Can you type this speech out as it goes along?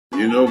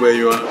You know where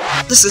you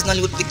are? This is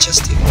Nollywood Pictures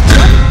TV.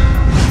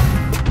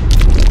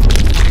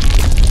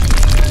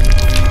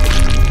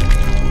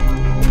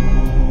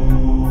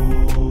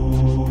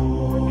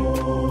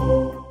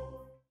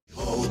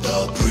 Oh,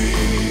 the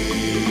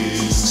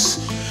breeze,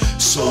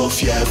 so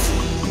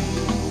fearful,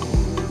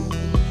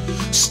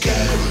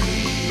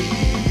 scary,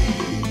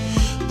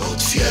 but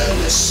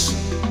fearless.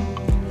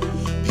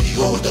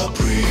 Behold the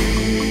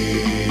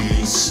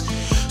breeze,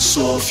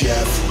 so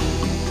fearful,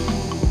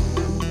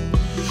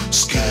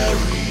 scary,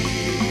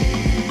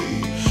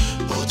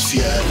 but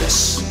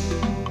fearless.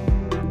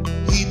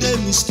 He dey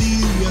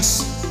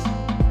mysterious,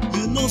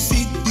 you know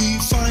fit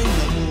define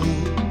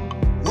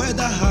am,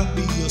 whether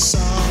happy or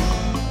sad.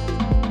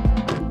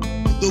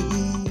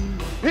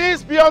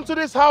 Peace be unto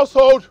this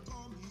household.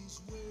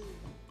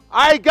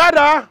 I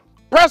gather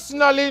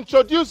personally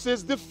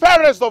introduces the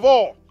fairest of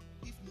all,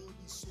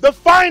 the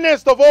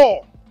finest of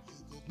all,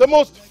 the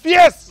most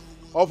fierce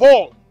of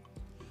all,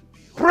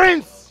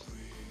 Prince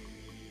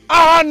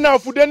Ahana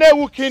of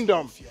Udenewu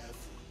Kingdom,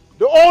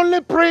 the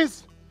only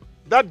prince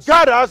that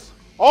gathers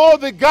all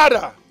the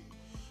gather.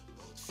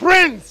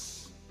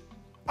 Prince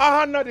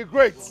Ahana the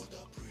Great,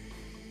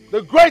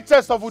 the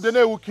greatest of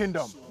Udenewu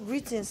Kingdom.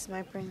 Greetings,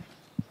 my prince.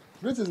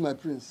 Greetings, my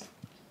prince.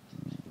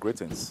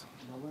 Greetings.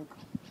 You're welcome.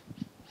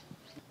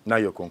 Now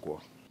you're Okonkwo.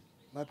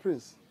 My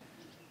prince.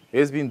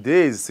 It's been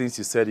days since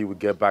you said you would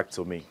get back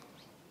to me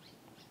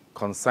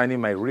concerning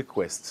my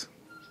request.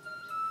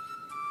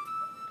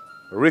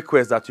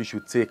 Request that you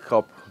should take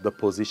up the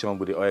position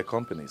with the oil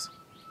companies.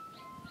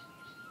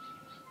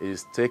 It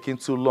is taking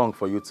too long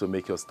for you to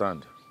make your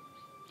stand.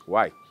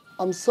 Why?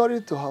 I'm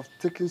sorry to have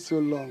taken so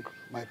long,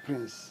 my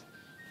prince,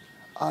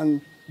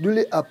 and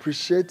duly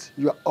appreciate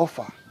your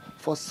offer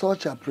for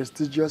such a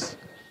prestigious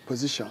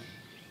position.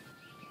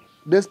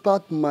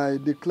 Despite my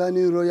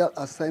declining royal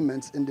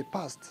assignments in the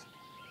past,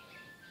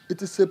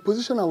 it is a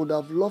position I would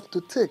have loved to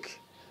take,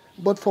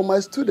 but for my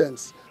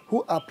students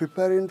who are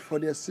preparing for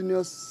their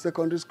senior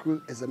secondary school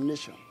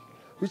examination,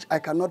 which I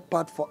cannot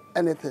part for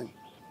anything.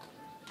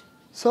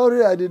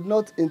 Sorry, I did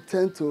not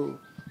intend to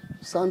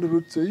sound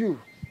rude to you.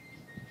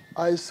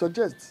 I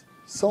suggest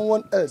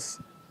someone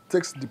else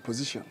takes the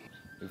position.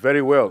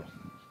 Very well.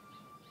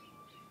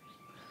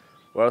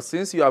 Well,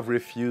 since you have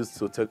refused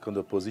to take on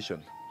the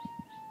position,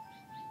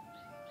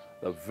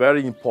 a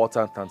very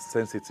important and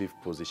sensitive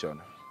position,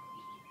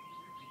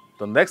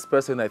 the next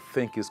person I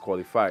think is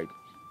qualified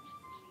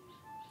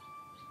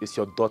is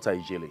your daughter,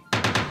 Ijele.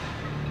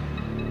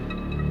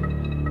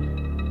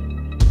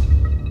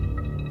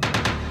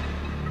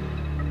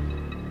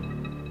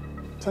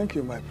 Thank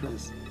you, my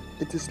prince.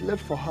 It is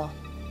left for her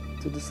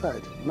to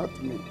decide, not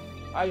me.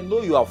 I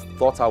know you have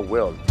thought her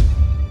well,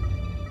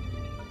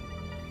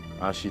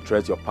 and she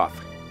treads your path.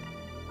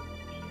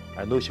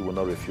 I know she will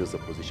not refuse the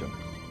position.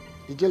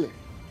 Ijele,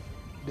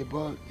 the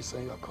ball is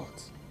on your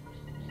court.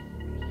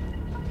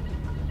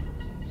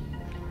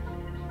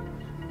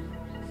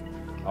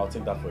 I'll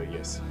take that for a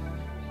yes.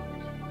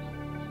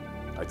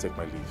 I take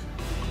my leave.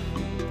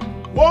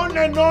 One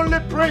and only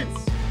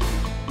prince.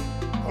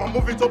 Come on,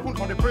 move it open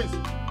for the prince.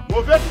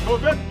 Move it,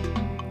 move it.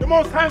 The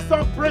most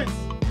handsome prince.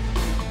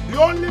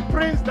 The only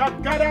prince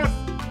that gathers.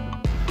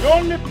 The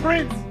only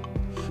prince.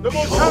 The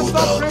most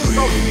handsome prince of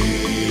the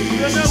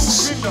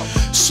Udenewu Kingdom.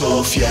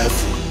 So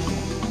fearful.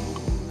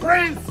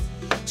 Prince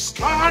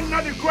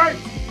Ahana the Great.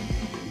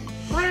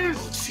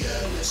 Prince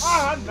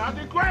Ahana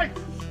the Great.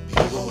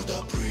 Behold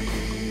the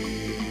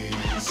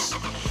prince,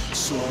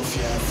 so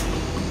fearful,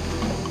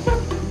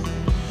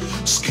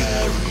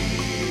 scary,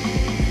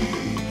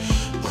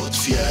 but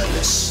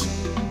fearless.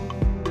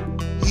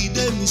 He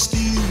dey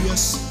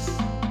mysterious,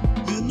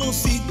 you know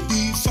fit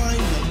define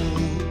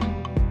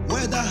am,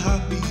 whether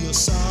happy or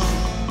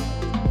sad.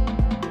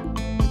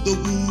 The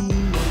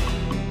wound,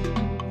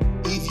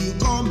 if you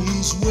come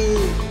his way,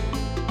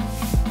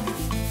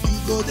 you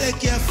go dey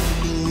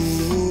careful,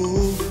 no.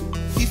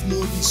 If no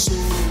be so,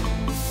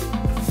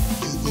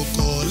 you go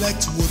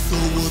collect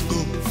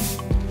woto.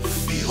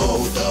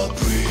 Behold the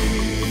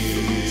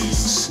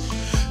breeze,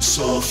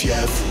 so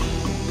fearful,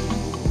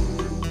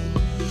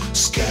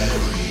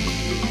 scary,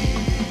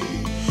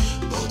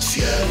 but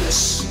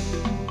fearless.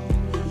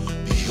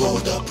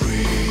 Behold the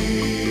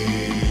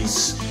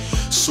breeze,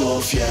 so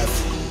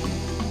fearful,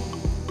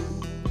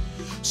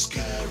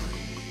 scary,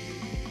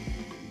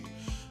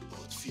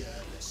 but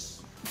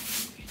fearless.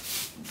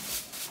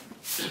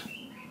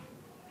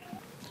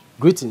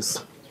 Greetings.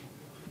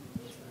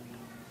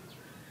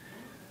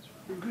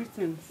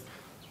 Greetings.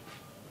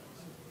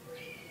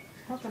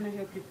 How can I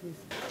help you,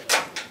 please?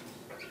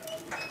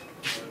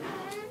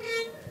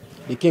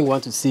 The king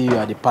wants to see you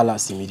at the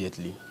palace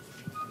immediately.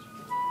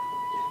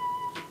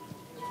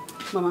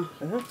 Mama,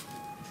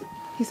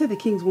 he said the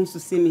king wants to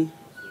see me.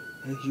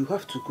 You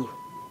have to go.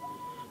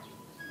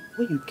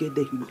 When you get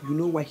there, you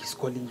know why he's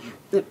calling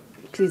you.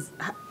 Please,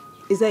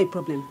 is there a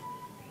problem?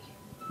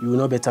 You will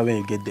know better when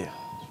you get there.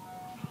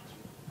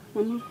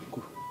 Mama.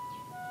 Go.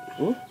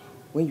 Hmm?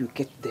 When you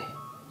get there,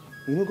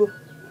 you know, go.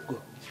 Go.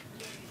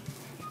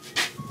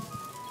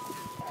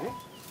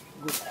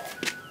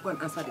 Go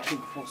and answer the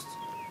king first.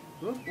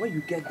 When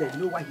you get there, you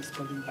know why he's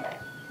calling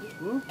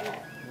you.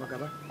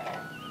 Wagaba.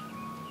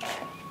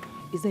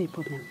 Is there a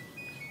problem?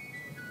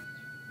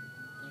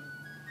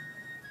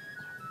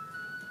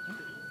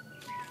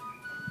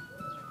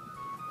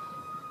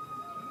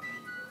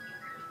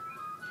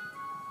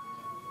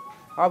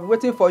 I'll be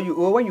waiting for you.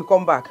 When you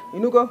come back, you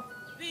know go.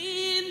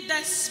 Being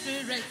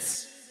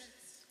desperate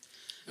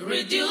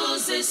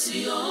reduces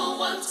your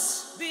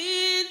wants.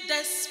 Being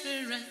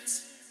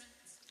desperate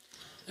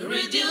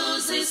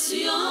reduces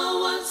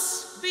your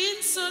wants.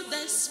 Being so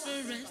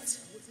desperate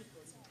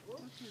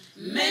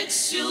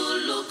makes you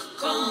look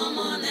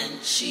common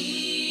and cheap.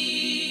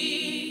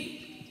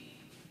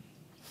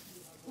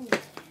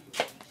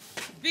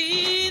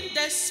 Being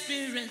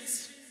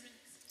desperate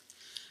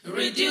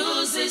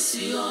reduces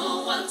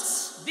your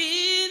wants.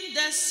 Being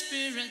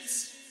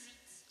desperate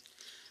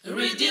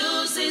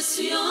reduces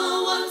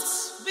your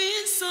wants.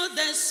 Being so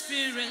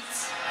desperate.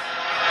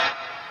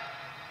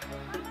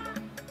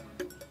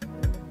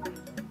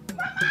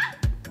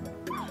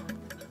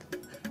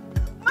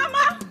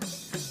 Mama!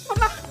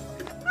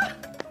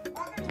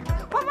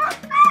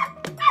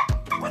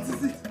 What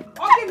is it?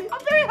 Okay,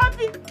 I'm very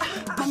happy.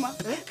 Mama,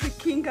 the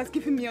king has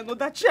given me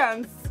another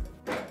chance.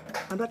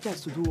 Another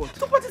chance to do what?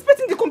 To participate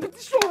in the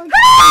competition.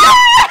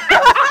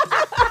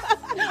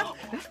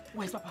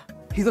 Where's Papa?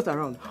 He's not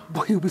around,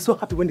 but he'll be so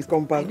happy when he's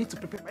come back. I need to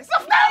prepare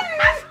myself now.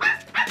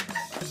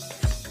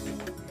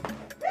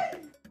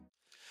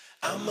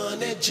 I'm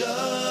on a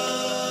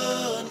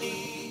journey.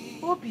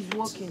 Hope is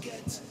working.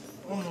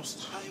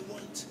 Almost.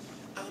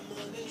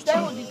 Should I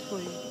hold it for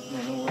you?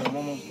 No, I'm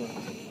almost done.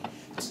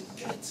 To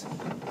get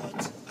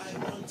what I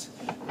want,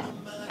 no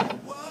matter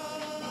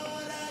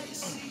what I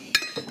see,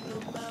 no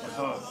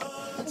matter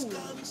what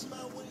comes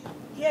my way.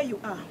 Here you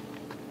are,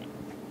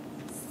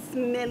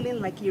 smelling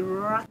like a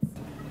rat,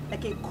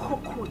 like a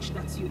cockroach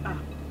that you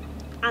are.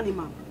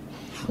 Animal.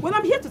 Well,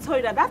 I'm here to tell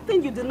you that that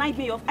thing you denied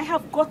me of, I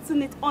have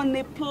gotten it on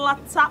a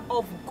platter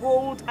of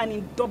gold and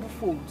in double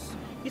folds.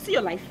 You see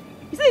your life?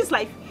 You see this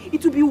life?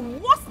 It will be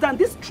worse than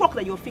this truck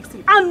that you're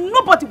fixing, and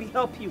nobody will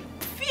help you.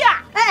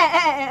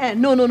 Fear!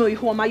 No,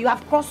 Ihoma, you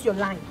have crossed your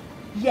line.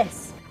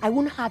 Yes, I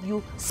won't have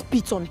you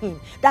spit on him.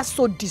 That's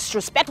so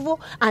disrespectful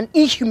and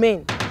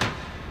inhumane.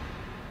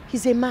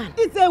 He's a man.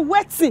 It's a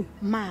wedding.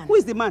 Man. Who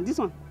is the man? This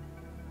one.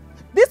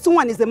 This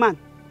one is the man.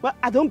 Well,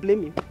 I don't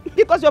blame him.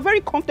 Because you're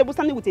very comfortable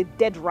standing with a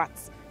dead rat.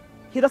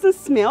 He doesn't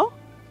smell.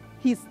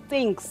 He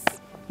stinks.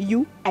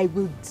 You, I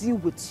will deal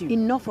with you.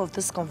 Enough of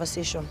this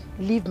conversation.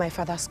 Leave my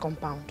father's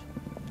compound.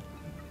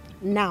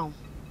 Now.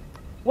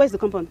 Where's the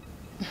compound?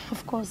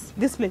 Of course.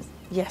 This place?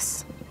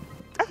 Yes.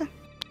 Okay.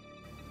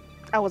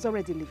 I was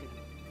already leaving.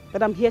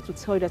 But I'm here to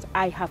tell you that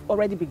I have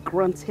already been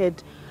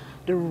granted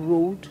the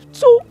road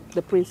to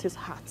the prince's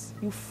heart.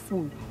 You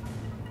fool.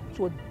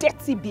 Your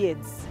dirty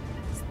beards.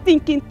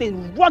 Stinking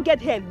thing,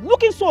 rugged hair,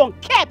 looking so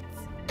unkempt.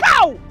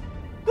 Cow!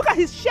 Look at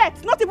his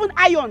shirt, not even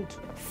ironed.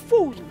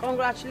 Fool.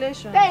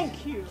 Congratulations.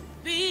 Thank you.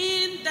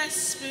 Being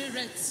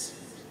desperate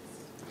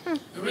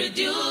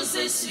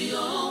reduces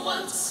your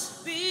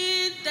wants.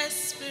 Being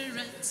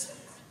desperate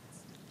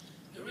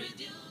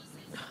reduces.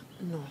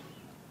 No.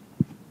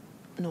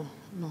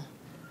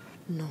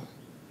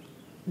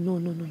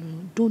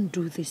 Don't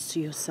do this to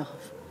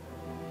yourself.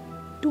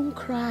 Don't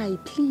cry.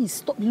 Please,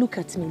 stop. Look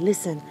at me.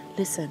 Listen.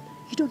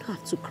 You don't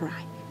have to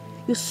cry.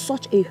 You're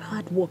such a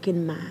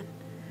hard-working man.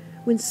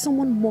 When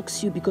someone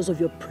mocks you because of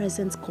your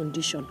present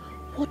condition,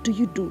 what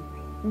do?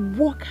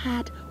 Work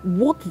hard,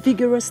 work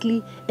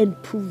vigorously,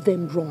 and prove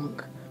them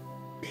wrong.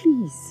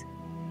 Please,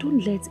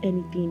 don't let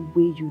anything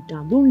weigh you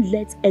down. Don't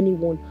let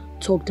anyone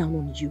talk down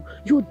on you.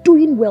 You're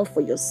doing well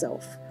for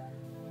yourself.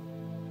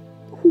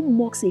 Who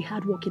mocks a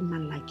hard-working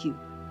man like you?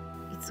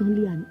 It's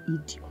only an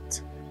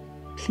idiot.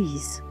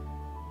 Please.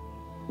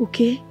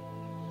 Okay?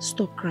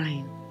 Stop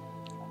crying.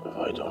 What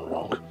have I done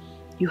wrong?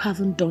 You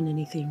haven't done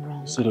anything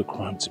wrong. Is it a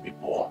crime to be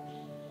poor?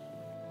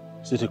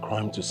 Is it a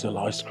crime to sell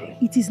ice cream?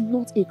 It is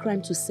not a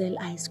crime to sell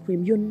ice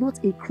cream. You're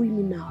not a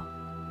criminal.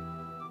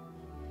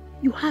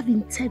 You have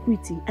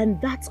integrity,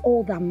 and that's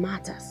all that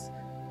matters.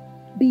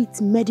 Be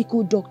it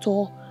medical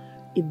doctor,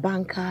 a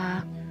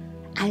banker,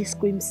 ice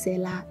cream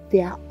seller,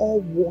 they are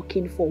all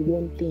working for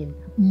one thing: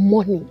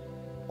 money.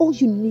 All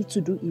you need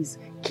to do is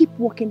keep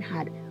working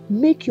hard,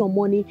 make your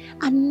money,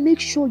 and make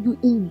sure you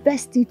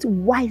invest it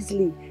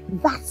wisely.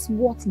 That's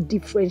what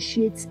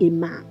differentiates a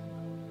man.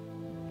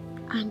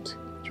 And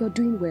you're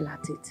doing well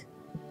at it.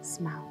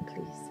 Smile,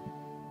 please.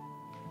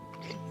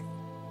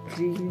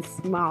 Please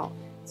smile.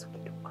 It's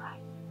okay, don't cry.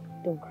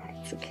 Don't cry,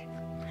 it's okay.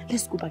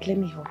 Let's go back, let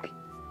me help you.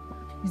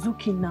 It's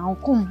okay now,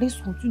 come, let's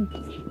continue.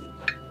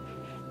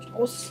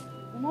 Because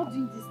we're not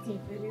doing this thing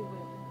very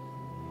well.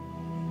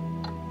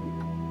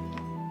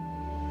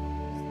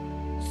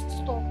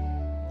 Stop.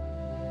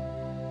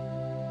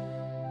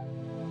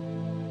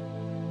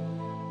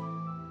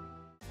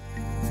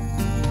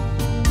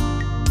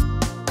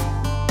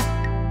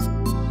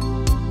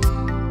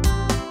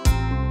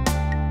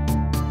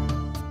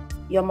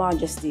 Your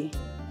Majesty,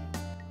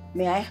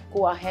 may I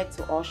go ahead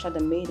to usher the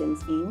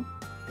maidens in?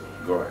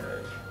 Go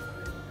ahead.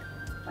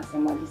 As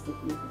Your Majesty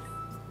pleases.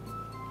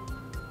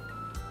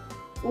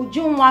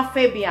 Ujunwa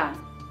Fabian.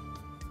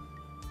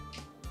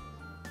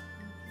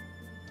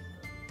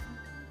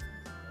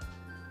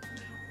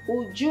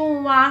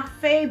 Ujunwa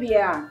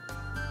Fabian.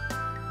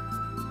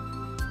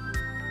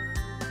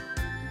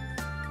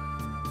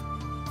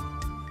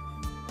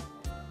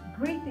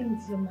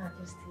 Greetings, Your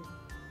Majesty.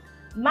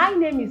 My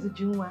name is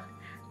Ujunwa,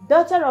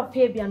 daughter of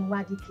Fabian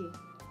Wadike,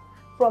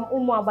 from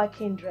Umuaba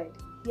Kindred,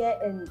 here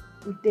in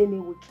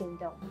Udeolisa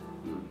Kingdom.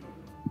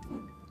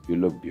 You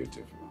look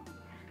beautiful.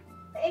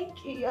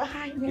 Thank you, Your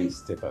Highness. Please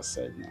step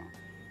aside now.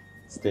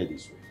 Stay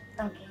this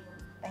way. Okay,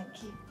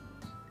 thank you.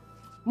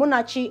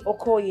 Munachi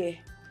Okoye.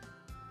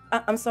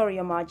 I'm sorry,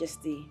 Your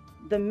Majesty.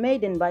 The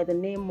maiden by the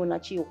name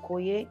Munachi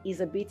Okoye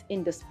is a bit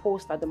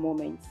indisposed at the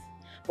moment,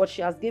 but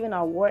she has given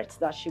her words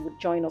that she would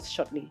join us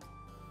shortly.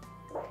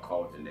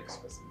 Call the next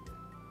person.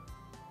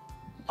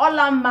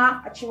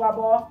 Olama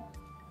Achiwabo.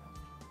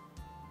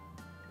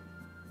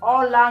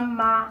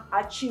 Olama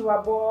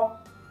Achiwabo.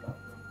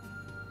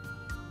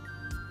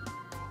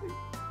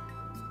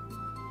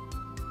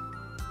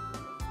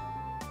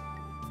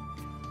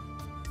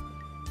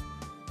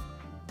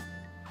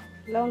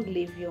 Long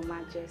live Your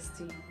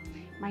Majesty.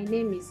 My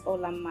name is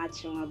Olama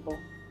Achiwabo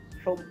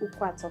from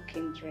Ukwato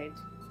Kindred,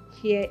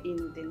 here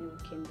in the New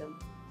Kingdom.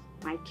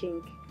 My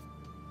king.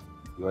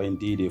 You are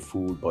indeed a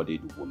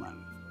full-bodied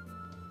woman.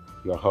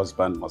 Your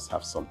husband must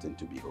have something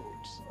to behold.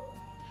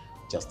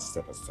 Just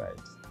step aside.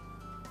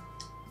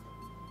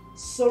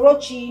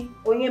 Sorochi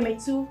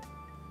Onyemetu.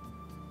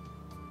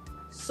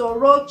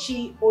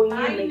 Sorochi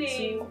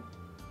Onyemetu.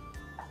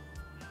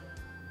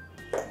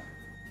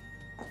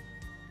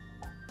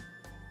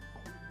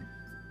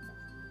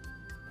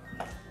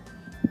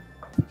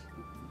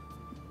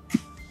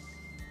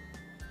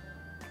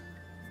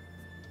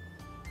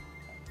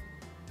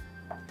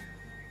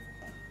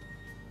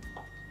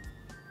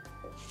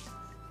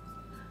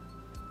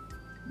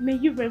 May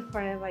you reign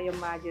forever, Your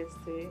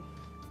Majesty.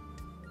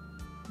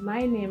 My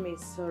name is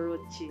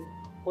Sorochi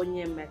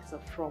Onyemetu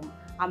from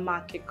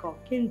Amakeko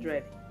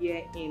Kindred,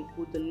 here in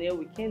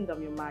Udeolisa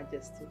Kingdom, Your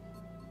Majesty.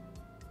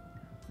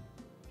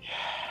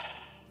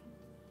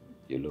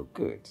 You look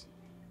good.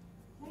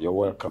 You're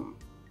welcome.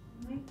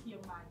 Thank you,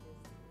 Your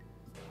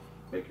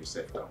Majesty. Make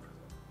yourself comfortable.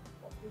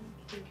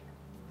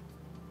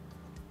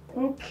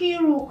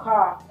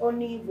 Nkiruka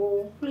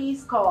Onibo,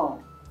 please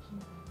come.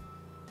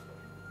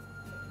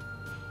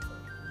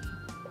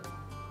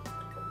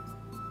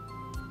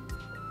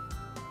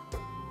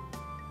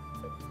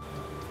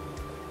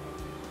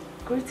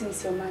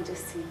 Greetings, Your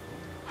Majesty.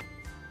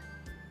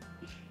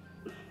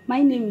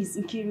 My name is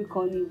Nkiruka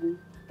Onibo,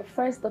 the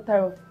first daughter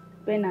of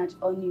Bernard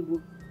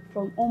Onibo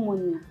from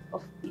Omonia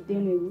of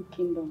Udeolisa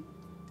Kingdom.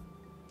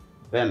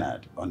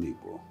 Bernard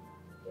Onibo.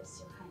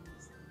 Yes, Your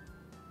Highness.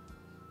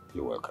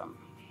 You're welcome.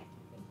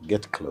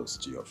 Get close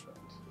to your friend.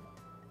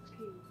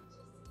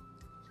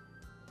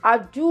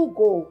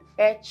 Adugo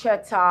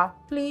Echeta,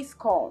 please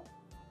come.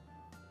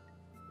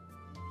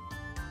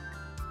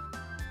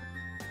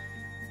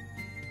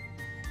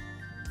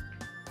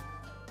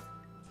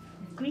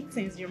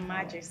 Greetings, Your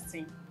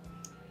Majesty.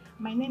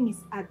 My name is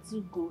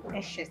Adugo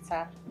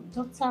Esheta,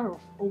 daughter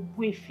of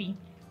Ogwefi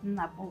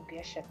Nnabuga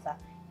Esheta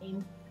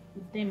in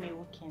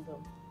Udeolisa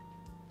Kingdom.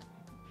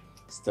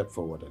 Step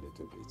forward a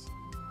little bit.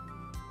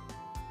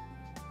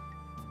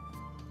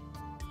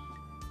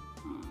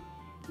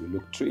 You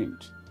look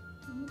trimmed.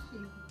 Thank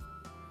you.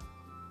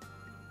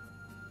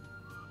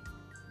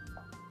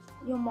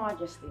 Your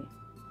Majesty,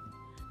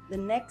 the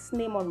next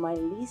name on my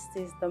list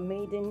is the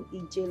maiden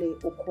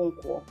Ijele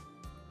Okonkwo.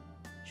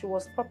 She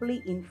was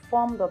properly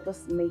informed of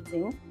this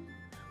meeting,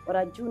 but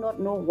I do not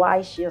know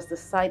why she has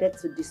decided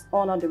to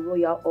dishonor the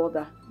royal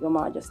order, Your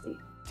Majesty.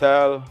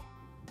 Tell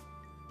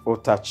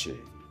Otachi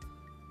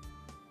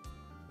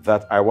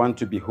that I want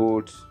to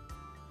behold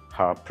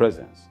her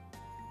presence.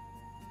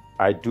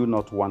 I do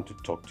not want to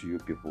talk to you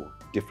people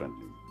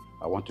differently.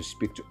 I want to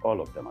speak to all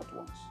of them at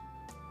once.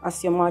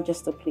 As Your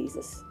Majesty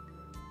pleases.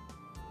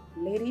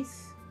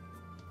 Ladies.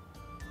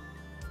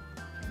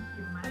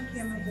 Thank you,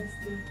 Your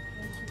Majesty.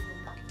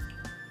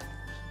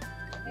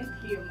 Thank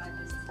you, Your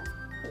Majesty.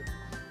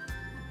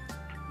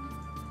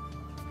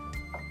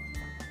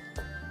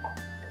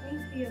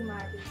 Thank you, Your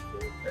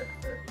Majesty.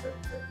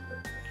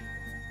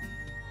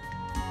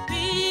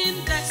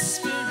 Being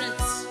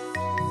desperate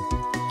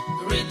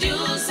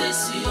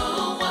reduces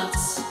your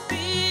wants.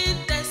 Being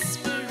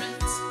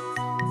desperate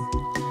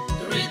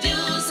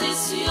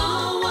reduces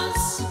your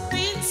wants.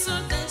 Being so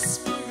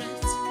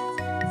desperate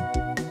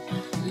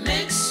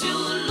makes you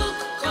look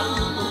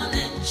common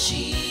and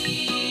cheap.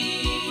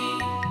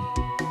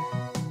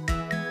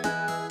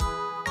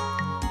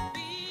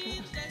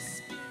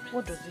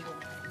 What does he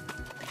want?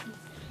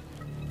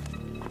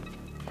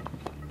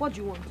 What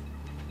do you want?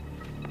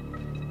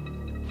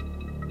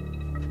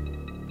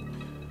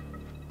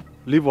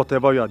 Leave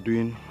whatever you are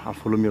doing and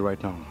follow me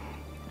right now.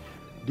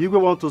 Do you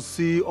want to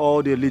see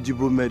all the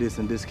eligible maidens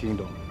in this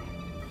kingdom?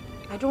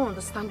 I don't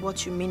understand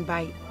what you mean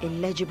by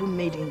eligible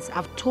maidens.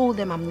 I've told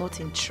them I'm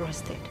not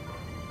interested.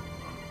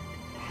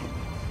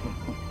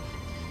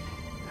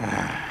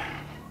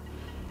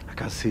 I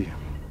can see.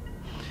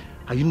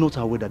 Are you not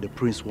aware that the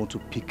prince wants to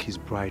pick his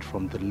bride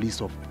from the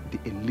list of the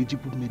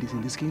eligible maidens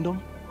in this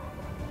kingdom?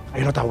 Are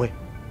you not aware?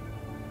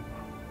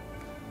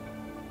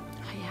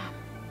 I am,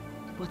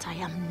 but I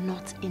am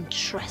not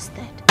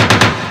interested.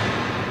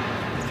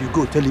 If you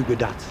go, tell Igwe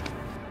that.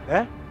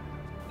 Eh?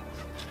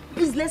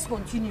 Please, let's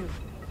continue.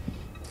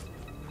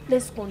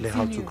 Let's continue. Learn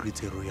how to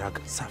greet a royal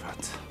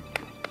servant.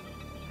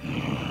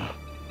 I'm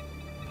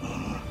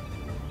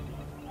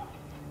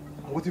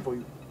waiting for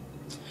you.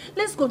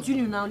 Let's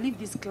continue now. Leave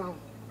this clown.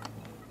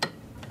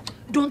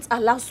 Don't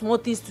allow small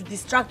things to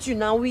distract you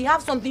now. We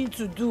have something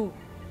to do.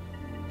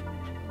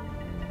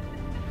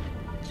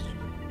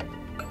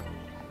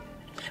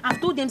 I've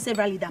told them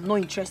severally that I'm not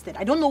interested.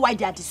 I don't know why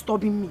they are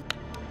disturbing me.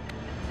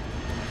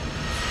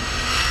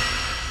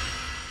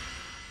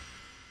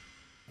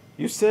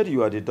 You said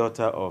you are the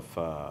daughter of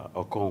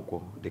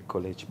Okonkwo, the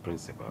college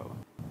principal.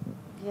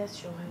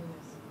 Yes, Your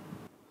Highness.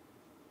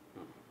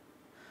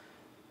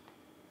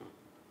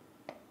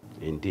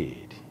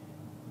 Indeed,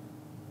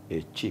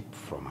 a chip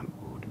from an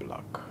old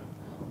block.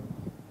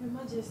 Your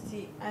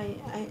Majesty,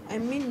 I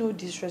mean no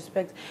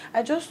disrespect.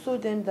 I just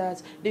told them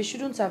that they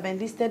shouldn't have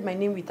enlisted my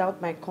name without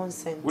my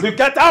consent. Will you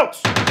get out?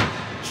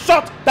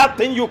 Shut that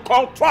thing you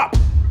call trap!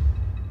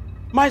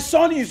 My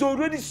son is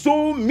already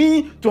so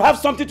mean to have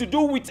something to do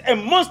with a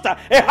monster,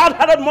 a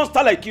hard-hearted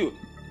monster like you.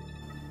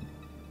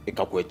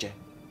 Ikakweche.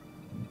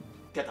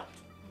 Get out.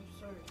 I'm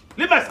sorry.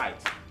 Leave my side.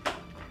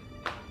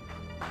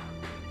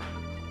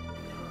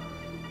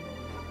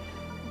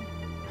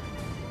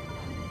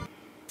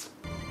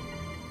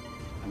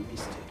 I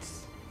missed it.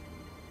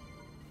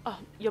 Oh,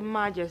 Your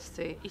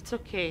Majesty, it's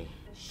okay.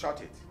 Shut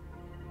it.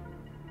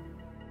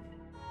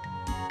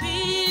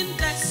 Being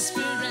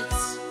desperate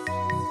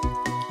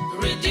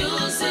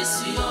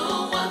reduces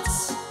your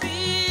wants.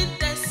 Being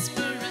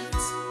desperate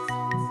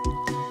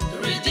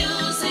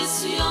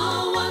reduces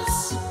your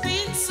wants.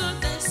 Being so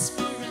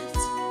desperate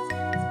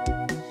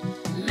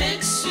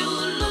makes you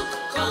look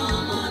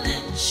common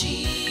and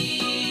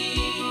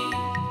cheap.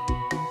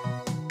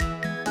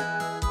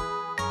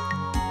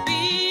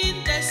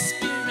 Being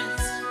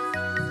desperate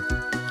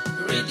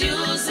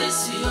reduces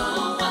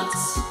your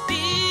wants.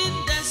 Being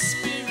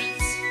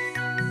desperate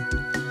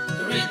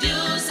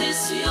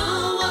reduces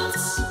your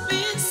wants.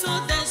 Being so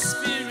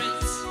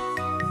desperate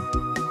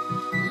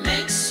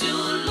makes you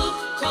look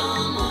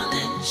common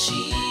and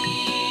cheap.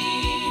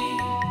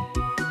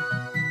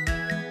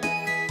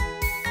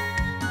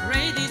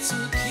 Ready to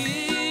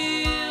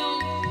kill,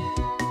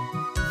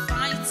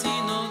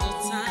 fighting all the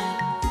time.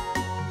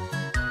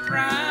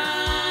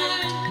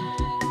 Pride,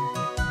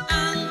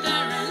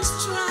 anger and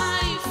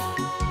strife,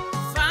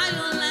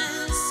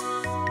 violence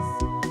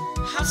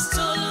have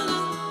stolen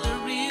the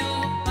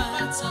real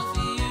part of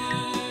you.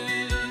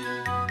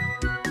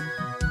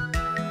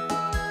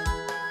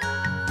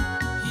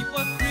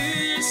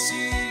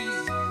 Hypocrisy,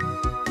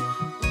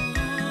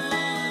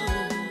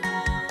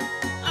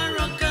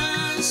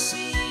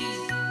 arrogancy.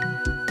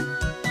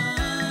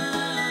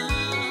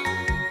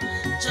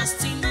 Just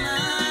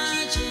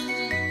imagine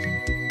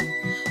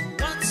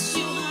what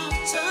you have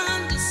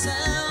turned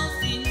yourself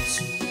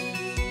into.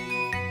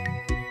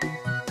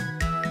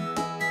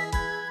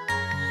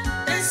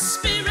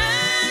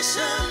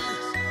 Desperation,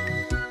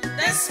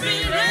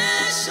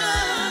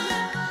 desperation,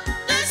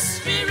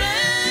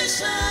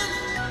 desperation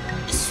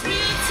is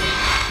written.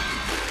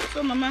 So,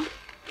 Mama,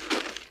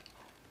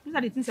 these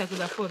are the things I could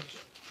afford.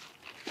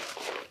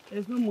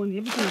 There's no money.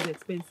 Everything is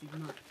expensive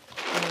now.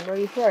 But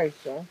you tried,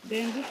 sir.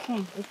 Then this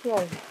one. You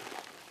tried.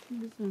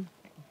 This one.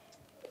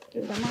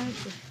 It's a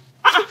marriage.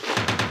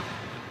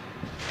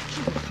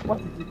 What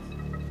is it?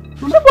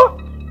 Mama,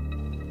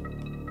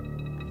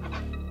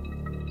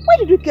 where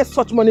did you get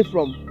such money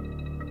from?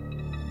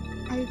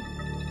 I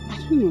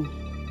don't know.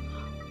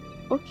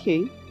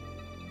 Okay.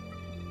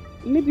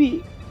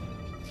 Maybe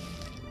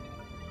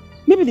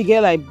the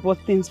girl I bought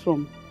things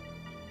from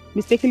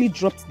mistakenly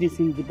dropped this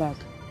in the bag.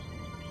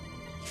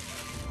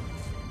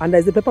 And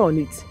there's a paper on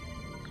it.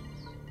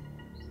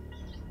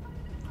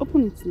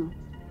 Open it now.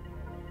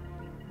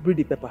 Read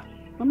the paper.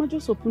 Mama,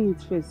 just open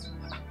it first.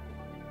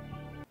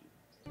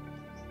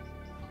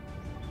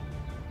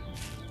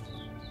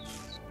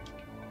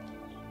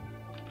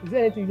 Is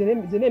there anything?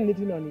 Is the name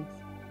written on it?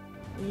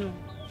 No.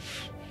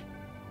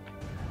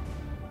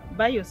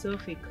 Buy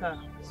yourself a car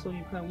so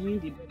you can win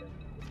the better.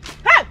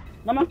 Hey!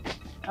 Mama,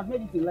 I've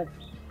made it in life.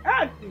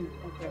 Hey!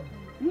 Okay.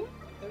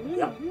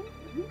 Yeah.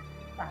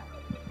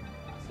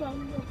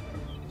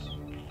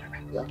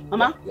 Yeah.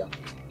 Mama? Yeah.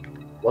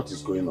 What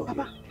is going on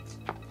Papa. here?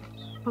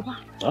 Papa.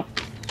 Huh?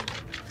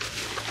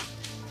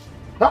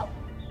 Huh?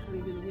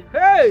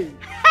 Hey!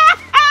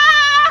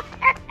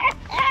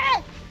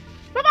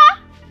 Papa!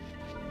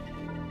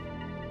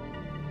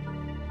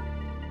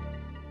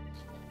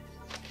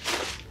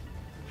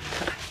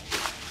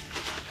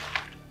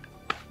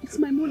 It's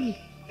my money.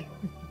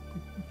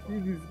 See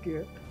this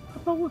girl.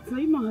 Papa, what? Are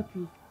you not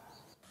happy?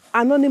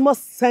 Anonymous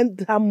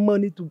sent her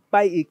money to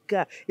buy a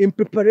car in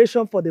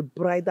preparation for the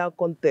bridal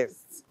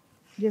contest.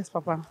 Yes,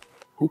 Papa.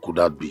 Who could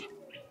that be?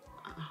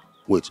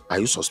 Wait, are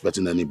you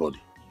suspecting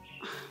anybody?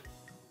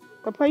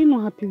 Papa, are you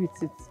not happy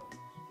with it?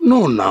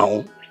 No,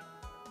 now.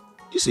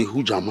 It's a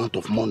huge amount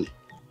of money.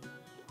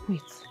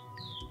 Wait.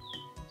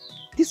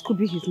 This could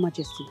be His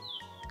Majesty.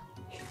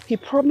 He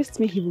promised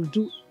me he will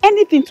do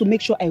anything to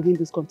make sure I win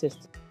this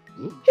contest.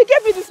 Hmm? He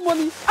gave me this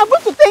money. I'm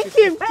going to thank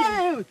him.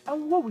 Hey, I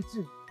will go with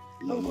you.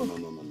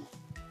 No.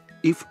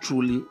 If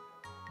truly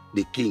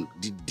the king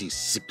did this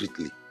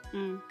secretly,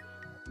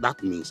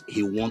 that means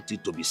he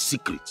wanted to be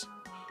secret.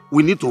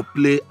 We need to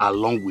play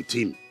along with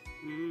him.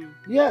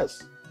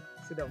 Yes.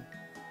 Sit down.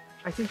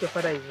 I think your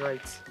father is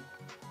right.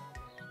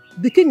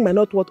 The king might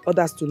not want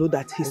others to know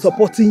that he's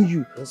supporting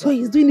you, so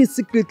he's doing it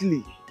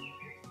secretly.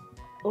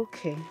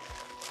 Okay.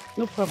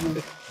 No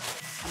problem.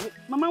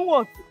 Mama,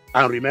 what?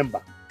 And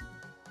remember,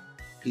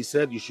 he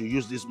said you should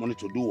use this money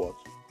to do what?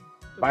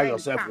 Buy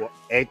yourself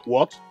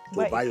what?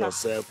 To buy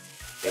yourself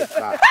a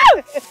car.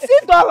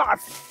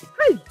 $6.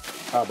 Hey.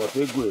 How about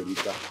we go,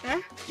 Erika?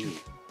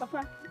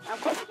 Papa, I'm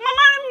coming.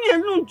 Mama, leave me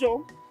alone,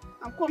 Joe.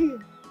 I'm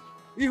coming.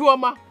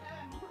 Ihuoma.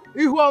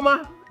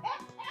 Ihuoma.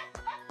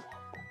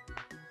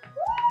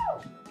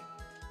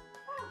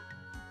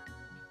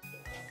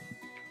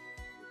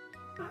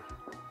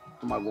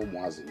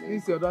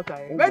 This is your daughter.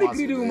 Very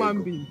greedy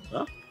woman being.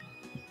 Huh?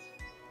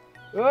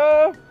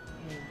 Oh.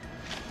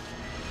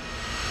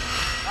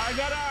 I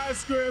got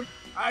ice cream.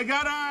 I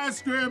got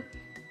ice cream.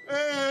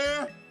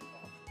 Hey.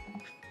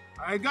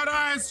 I got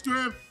ice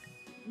cream.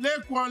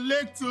 Lake 1,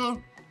 Lake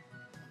 2.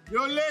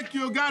 Your lake,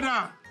 you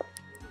gather.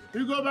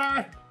 You go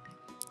back.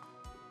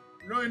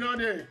 No, you know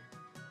there.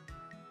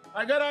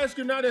 I got ice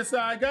cream now, they say.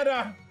 I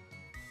got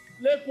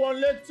Lake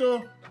 1, Lake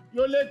 2.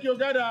 Your lake, you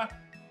gather.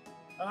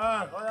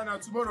 Oh yeah, now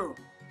tomorrow.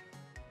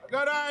 I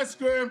got ice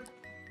cream.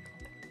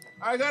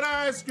 I got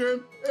ice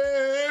cream.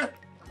 Hey.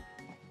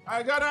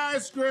 I got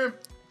ice cream.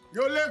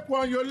 Your lake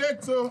 1, your lake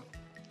 2.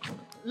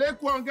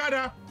 Lake 1,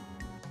 gather.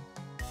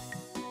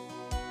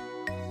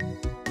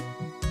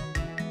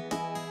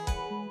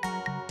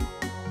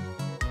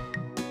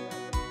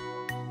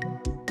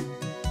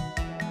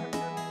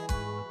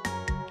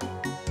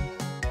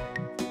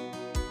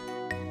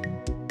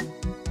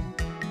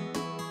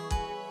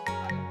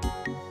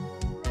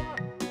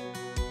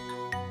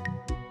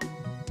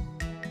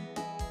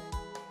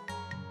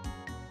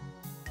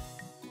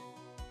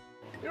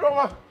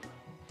 Iroma,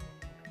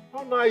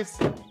 how nice.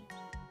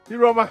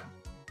 Iroma.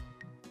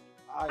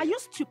 Are you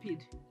stupid?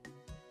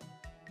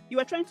 You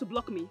were trying to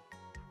block me.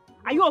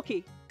 Are you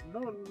okay?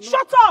 No.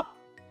 Shut up!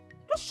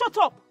 Just shut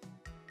up.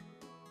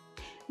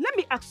 Let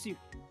me ask you,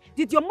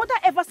 did your mother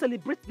ever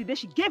celebrate the day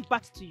she gave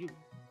birth to you?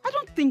 I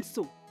don't think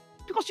so.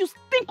 Because you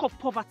stink of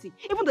poverty.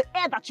 Even the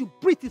air that you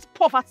breathe is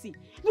poverty.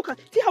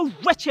 See how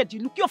wretched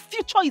you look. Your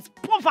future is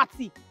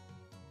poverty.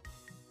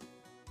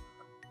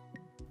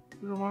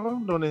 I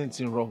haven't done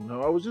anything wrong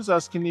now. I was just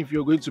asking if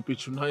you're going to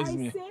patronize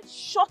me. I said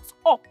shut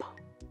up.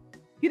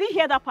 You didn't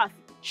hear that part?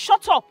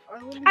 Shut up.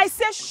 I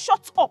said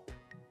shut up.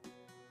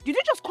 Did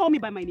you just call me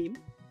by my name?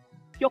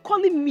 You're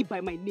calling me by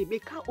my name, a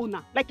car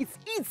owner. Like it's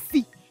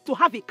easy to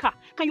have a car.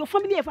 Can your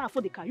family ever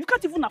afford a car? You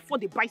can't even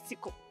afford a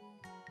bicycle.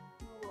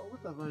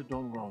 What have I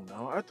done wrong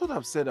now? I thought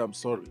I've said I'm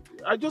sorry.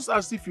 I just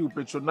asked if you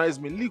patronize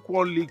me. League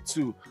 1, League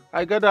 2.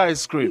 I got the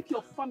ice cream. Make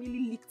your family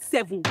League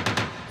 7.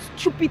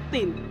 Stupid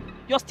thing.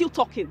 You're still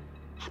talking.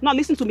 Now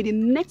listen to me. The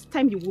next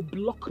time you will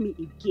block me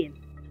again,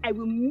 I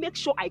will make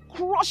sure I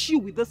crush you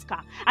with this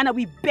car and I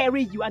will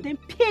bury you and then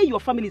pay your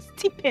family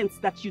stipends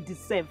that you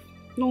deserve.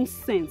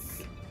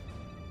 Nonsense.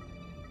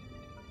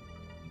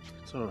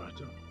 It's alright.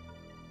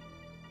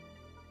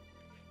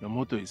 Your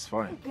motor is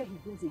fine. There he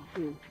goes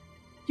again.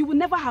 You will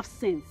never have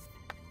sense.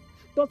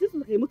 Does this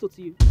look like a motor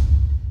to you?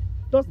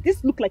 Does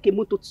this look like a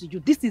motor to you?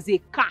 This is a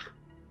car.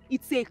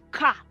 It's a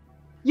car.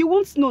 You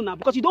won't know now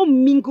because you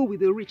don't mingle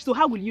with the rich. So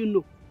how will you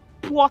know?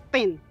 Poor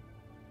thing.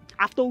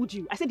 I've told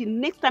you. I said the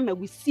next time I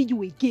will see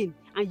you again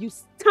and you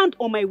stand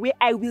on my way,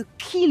 I will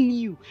kill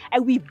you. I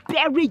will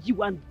bury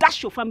you and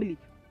dash your family.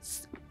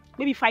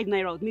 Maybe 5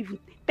 naira or maybe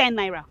 10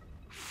 naira.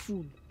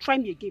 Fool. Try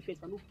me again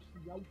first. I will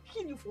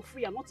kill you for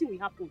free and nothing will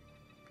happen.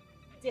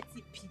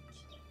 Dirty pig.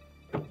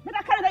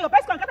 Better carry that your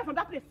bicycle and get it from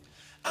that place.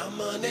 I'm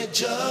on a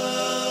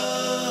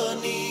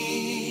journey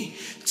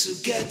to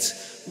get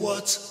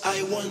what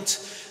I want.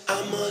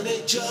 I'm on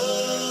a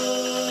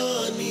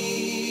journey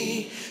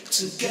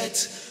to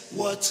get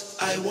what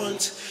I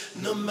want.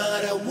 No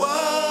matter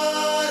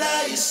what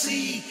I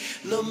see,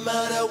 no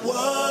matter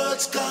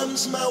what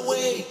comes my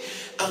way,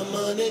 I'm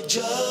on a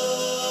journey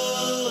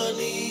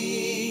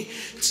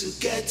to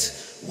get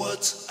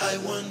what I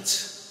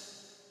want.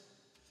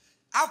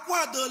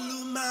 Akwado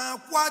luma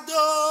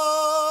akwado,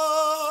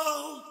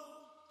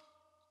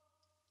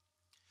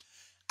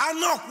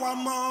 anokwa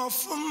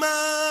mofuma.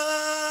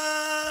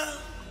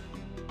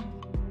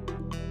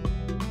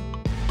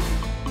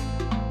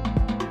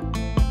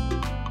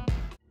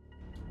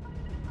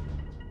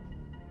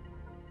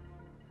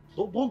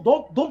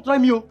 Don't try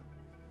me, oh.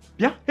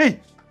 Yeah, hey.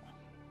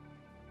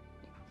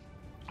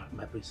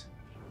 My prince.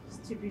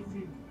 Stupid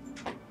thing.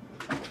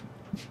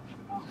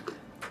 Oh.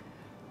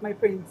 My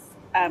prince,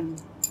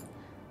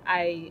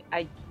 I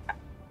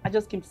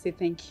just came to say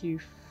thank you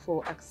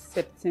for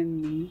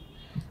accepting me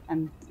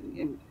and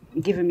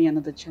giving me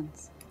another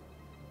chance.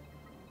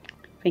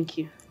 Thank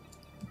you.